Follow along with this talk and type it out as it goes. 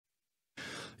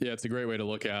Yeah, it's a great way to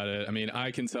look at it. I mean,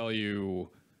 I can tell you,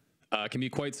 it can be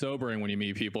quite sobering when you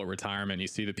meet people at retirement. You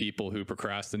see the people who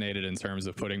procrastinated in terms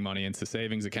of putting money into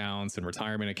savings accounts and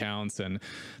retirement accounts, and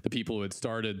the people who had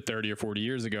started 30 or 40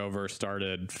 years ago versus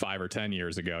started 5 or 10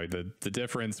 years ago. The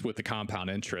difference with the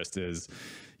compound interest is,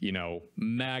 you know,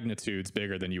 magnitudes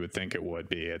bigger than you would think it would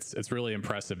be. It's really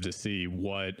impressive to see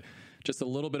what just a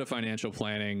little bit of financial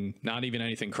planning, not even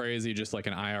anything crazy, just like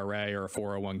an IRA or a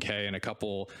 401k and a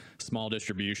couple small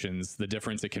distributions, the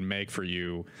difference it can make for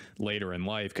you later in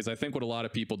life. Because I think what a lot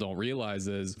of people don't realize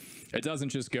is it doesn't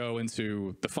just go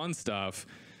into the fun stuff.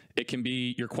 It can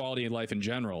be your quality of life in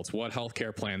general. It's what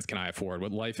healthcare plans can I afford?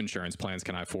 What life insurance plans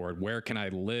can I afford? Where can I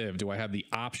live? Do I have the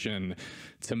option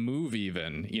to move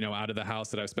even, you know, out of the house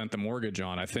that I've spent the mortgage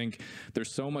on? I think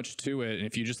there's so much to it. And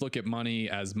if you just look at money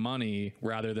as money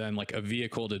rather than like a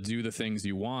vehicle to do the things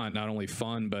you want, not only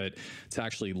fun, but to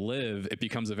actually live, it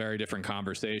becomes a very different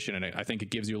conversation. And I think it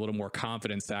gives you a little more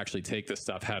confidence to actually take this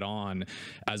stuff head on,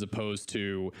 as opposed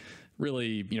to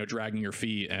really, you know, dragging your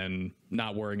feet and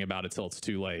not worrying about it till it's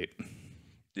too late.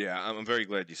 Yeah, I'm very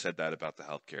glad you said that about the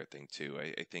healthcare thing too.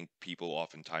 I think people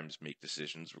oftentimes make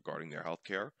decisions regarding their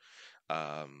healthcare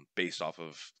based off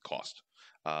of cost,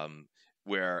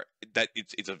 where that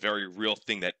it's a very real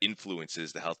thing that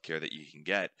influences the healthcare that you can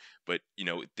get. But you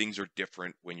know, things are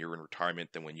different when you're in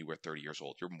retirement than when you were 30 years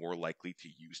old. You're more likely to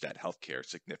use that healthcare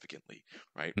significantly,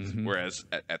 right? Whereas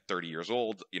at 30 years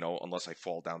old, you know, unless I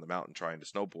fall down the mountain trying to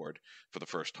snowboard for the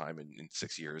first time in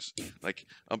 6 years, like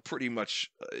I'm pretty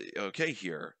much okay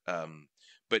here.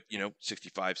 But you know,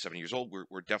 65, 70 years old,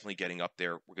 we're definitely getting up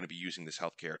there. We're going to be using this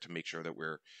healthcare to make sure that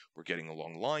we're getting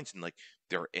along the lines, and like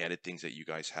there are added things that you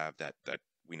guys have that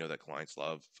we know that clients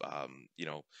love. You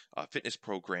know, fitness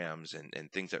programs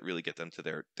and things that really get them to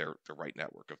their right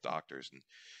network of doctors. And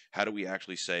how do we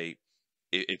actually say,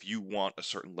 if you want a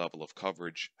certain level of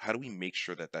coverage, how do we make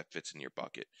sure that that fits in your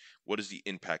bucket? What is the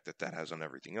impact that that has on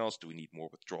everything else? Do we need more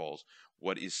withdrawals?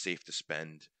 What is safe to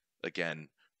spend? Again,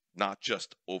 not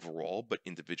just overall, but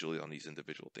individually on these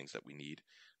individual things that we need,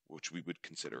 which we would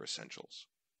consider essentials.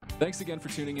 Thanks again for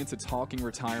tuning in to Talking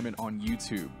Retirement on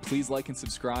YouTube. Please like and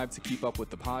subscribe to keep up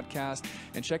with the podcast,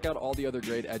 and check out all the other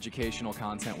great educational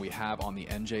content we have on the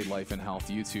NJ Life and Health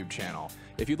YouTube channel.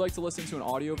 If you'd like to listen to an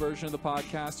audio version of the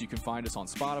podcast, you can find us on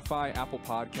Spotify, Apple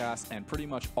Podcasts, and pretty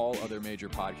much all other major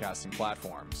podcasting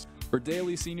platforms. For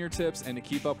daily senior tips and to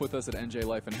keep up with us at NJ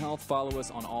Life and Health, follow us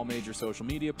on all major social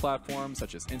media platforms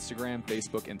such as Instagram,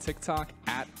 Facebook, and TikTok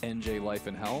at NJ Life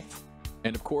and Health.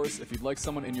 And of course, if you'd like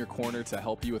someone in your corner to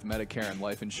help you with Medicare and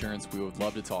life insurance, we would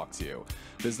love to talk to you.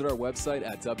 Visit our website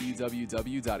at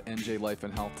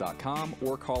www.njlifeandhealth.com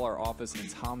or call our office in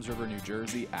Toms River, New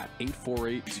Jersey at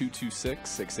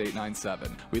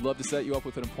 848-226-6897. We'd love to set you up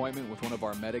with an appointment with one of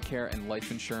our Medicare and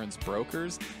life insurance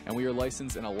brokers, and we are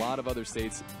licensed in a lot of other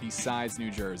states besides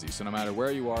New Jersey. So no matter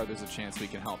where you are, there's a chance we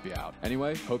can help you out.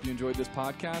 Anyway, hope you enjoyed this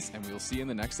podcast, and we'll see you in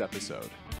the next episode.